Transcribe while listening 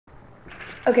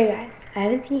Okay, guys, I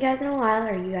haven't seen you guys in a while,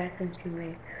 or you guys haven't seen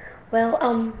me. Well,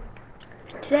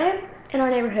 today in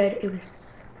our neighborhood, it was,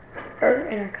 or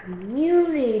in our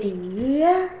community,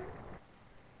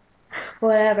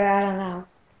 whatever, I don't know,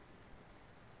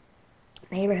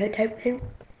 neighborhood type thing.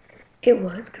 It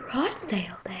was garage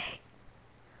sale day.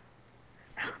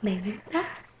 How amazing is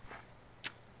that?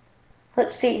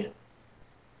 Let's see.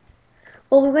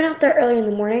 Well, we went out there early in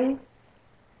the morning.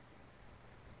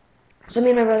 So me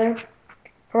and my brother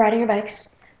were riding our bikes.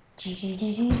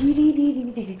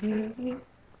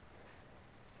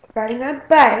 Riding our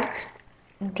bikes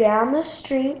down the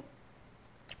street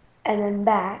and then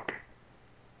back.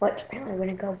 Which apparently we're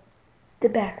gonna go the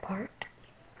back part.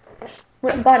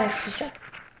 We bought extra stuff.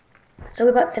 So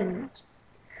we bought cinnamon rolls.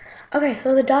 Okay,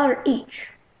 so $1 each.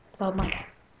 So I'm like,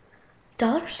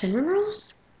 $1 cinnamon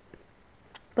rolls?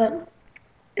 But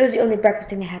it was the only breakfast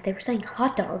thing they had. They were selling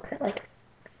hot dogs at like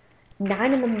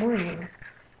 9 in the morning.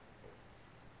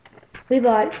 We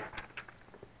bought,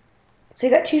 so we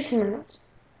got 2 cinnamon rolls.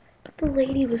 But the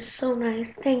lady was so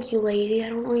nice. Thank you, lady. I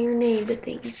don't know your name, but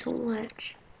thank you so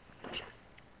much.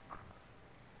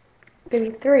 Gave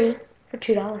me 3 for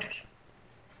 $2.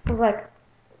 I was like,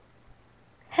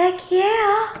 heck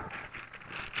yeah.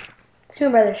 So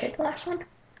my brother shared the last one.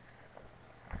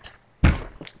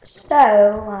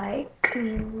 So, like,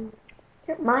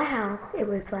 at my house, it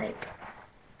was like,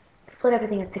 split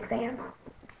everything at 6 a.m.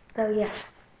 So, yeah.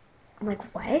 I'm like,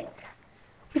 what?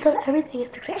 We sold everything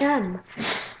at 6 a.m.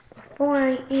 before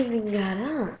I even got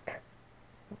up.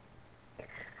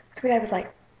 So my dad was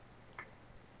like,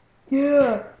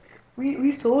 yeah,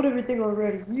 we sold everything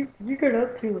already. You got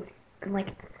up too late. I'm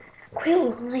like, quit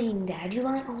lying, Dad. You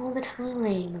lie all the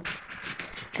time.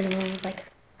 And then I was like,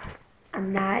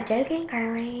 I'm not joking,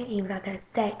 Carly. He was out there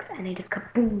at 6, and they just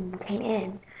kaboom came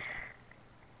in.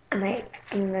 And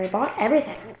they bought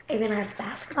everything, even our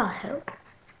basketball hoop.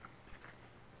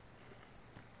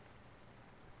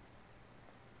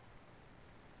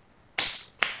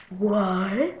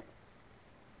 What?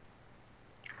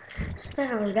 So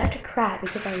then I was about to cry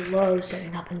because I love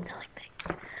setting up and selling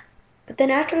things. But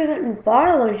then after we went and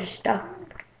bought a bunch of stuff,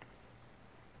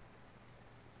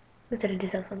 we decided to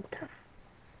sell some stuff.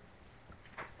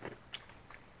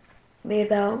 Made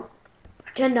about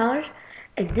 $10,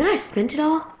 and then I spent it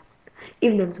all.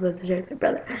 Even though I'm supposed to share with my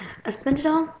brother, I spent it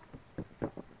all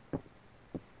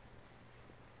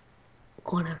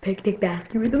on a picnic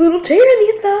basket with a little chair on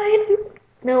the inside.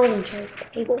 No, it wasn't a chair, it was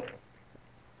a table.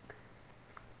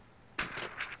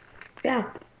 Yeah.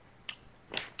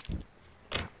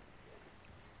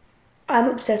 I'm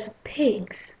obsessed with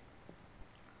pigs.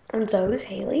 And so is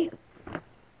Haley.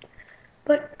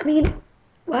 But, I mean,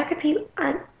 why could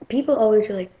people always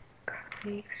are like,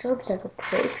 you're so obsessed with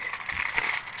pigs.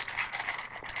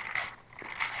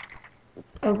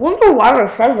 I wonder why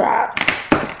I said that.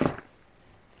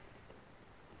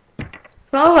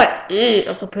 I was like, eat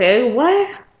like a pig?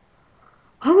 What?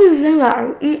 How would you say that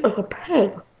I eat like a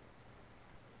pig?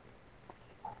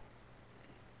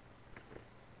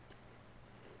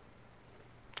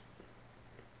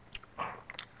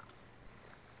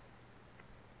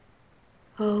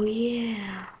 Oh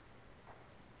yeah.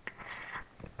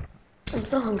 I'm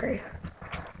so hungry.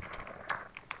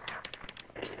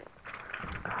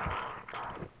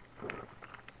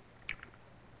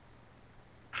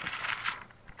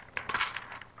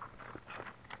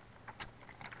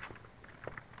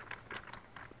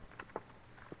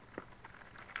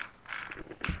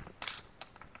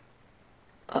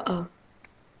 Uh-oh.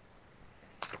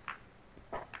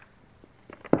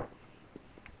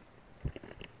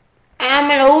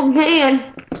 I'm an old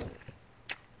man.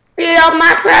 Get off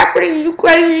my property, you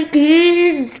crazy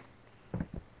kids.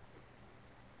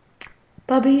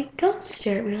 Bubby, don't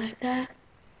stare at me like that.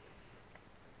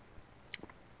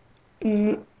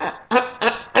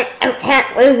 I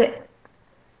can't lose it.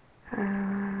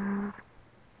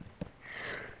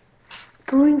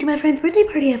 Going to my friend's birthday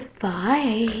party at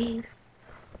 5.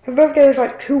 Her birthday was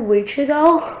like 2 weeks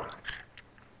ago.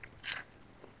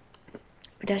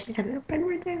 But now she's having a friend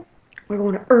birthday. We're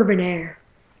going to Urban Air.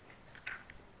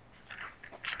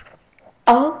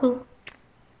 Oh.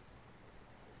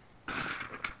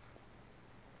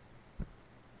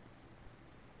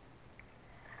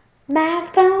 My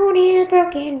phone is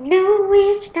broken, no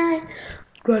it's not.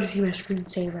 Gotta see my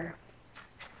screensaver.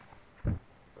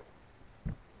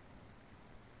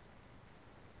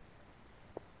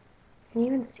 Can you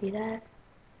even see that?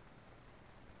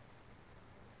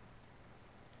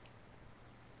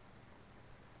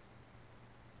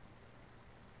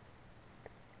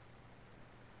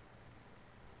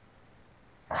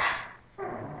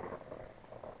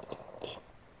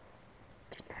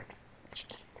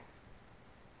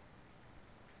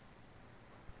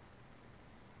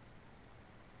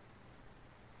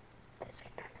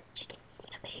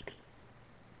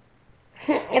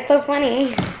 It's so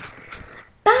funny.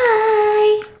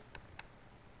 Bye.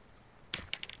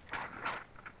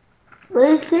 What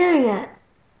are you staring at?